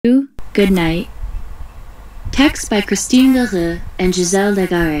Good night. Text by Christine Lheureux and Gisèle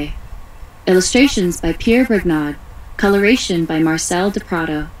Légaré. Illustrations by Pierre Brignard. Coloration by Marcel de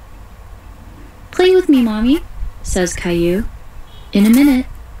Prado. Play with me, Mommy, says Caillou. In a minute,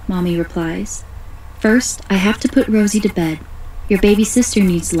 Mommy replies. First, I have to put Rosie to bed. Your baby sister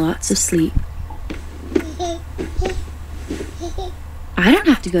needs lots of sleep. I don't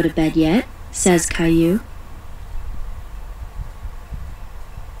have to go to bed yet, says Caillou.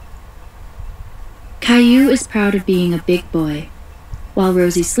 Caillou is proud of being a big boy. While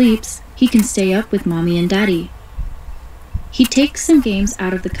Rosie sleeps, he can stay up with Mommy and Daddy. He takes some games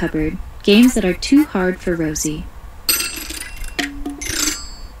out of the cupboard, games that are too hard for Rosie.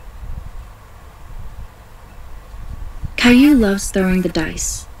 Caillou loves throwing the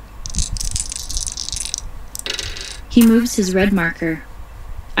dice. He moves his red marker.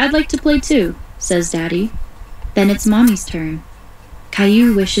 I'd like to play too, says Daddy. Then it's Mommy's turn.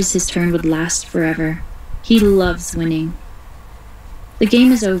 Caillou wishes his turn would last forever. He loves winning. The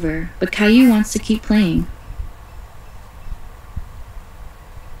game is over, but Caillou wants to keep playing.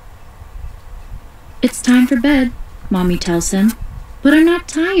 It's time for bed, Mommy tells him. But I'm not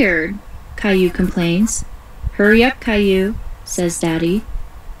tired, Caillou complains. Hurry up, Caillou, says Daddy.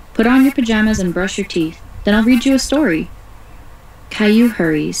 Put on your pajamas and brush your teeth. Then I'll read you a story. Caillou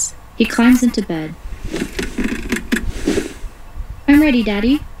hurries. He climbs into bed. I'm ready,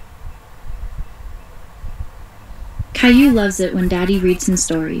 Daddy. Caillou loves it when Daddy reads him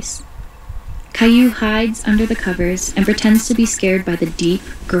stories. Caillou hides under the covers and pretends to be scared by the deep,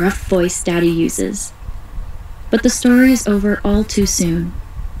 gruff voice Daddy uses. But the story is over all too soon.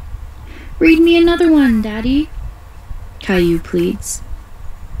 Read me another one, Daddy, Caillou pleads.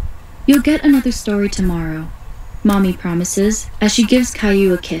 You'll get another story tomorrow, Mommy promises as she gives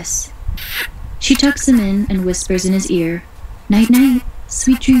Caillou a kiss. She tucks him in and whispers in his ear, Night-night,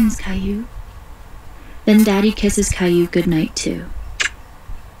 sweet dreams, Caillou. Then Daddy kisses Caillou goodnight too.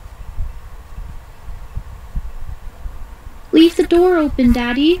 Leave the door open,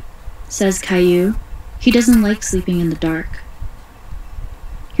 Daddy, says Caillou. He doesn't like sleeping in the dark.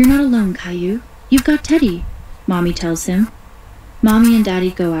 You're not alone, Caillou. You've got Teddy, Mommy tells him. Mommy and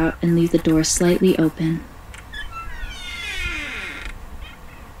Daddy go out and leave the door slightly open.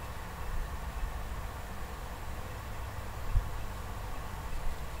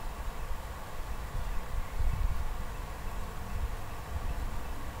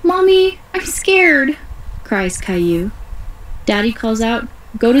 Mommy, I'm scared, cries Caillou. Daddy calls out,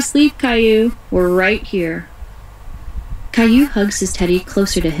 Go to sleep, Caillou. We're right here. Caillou hugs his Teddy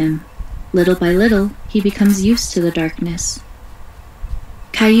closer to him. Little by little, he becomes used to the darkness.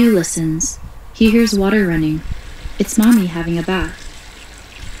 Caillou listens. He hears water running. It's Mommy having a bath.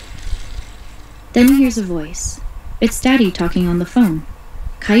 Then he hears a voice. It's Daddy talking on the phone.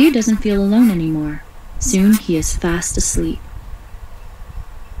 Caillou doesn't feel alone anymore. Soon he is fast asleep.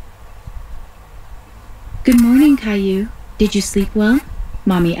 Good morning, Caillou. Did you sleep well?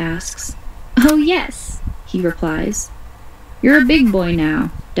 Mommy asks. Oh, yes, he replies. You're a big boy now,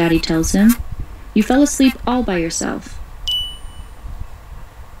 Daddy tells him. You fell asleep all by yourself.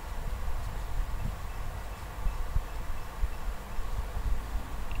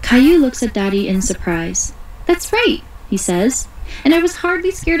 Caillou looks at Daddy in surprise. That's right, he says. And I was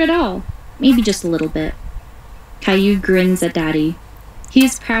hardly scared at all. Maybe just a little bit. Caillou grins at Daddy. He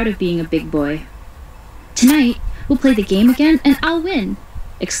is proud of being a big boy. Tonight, we'll play the game again and I'll win,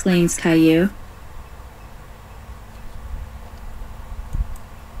 exclaims Caillou.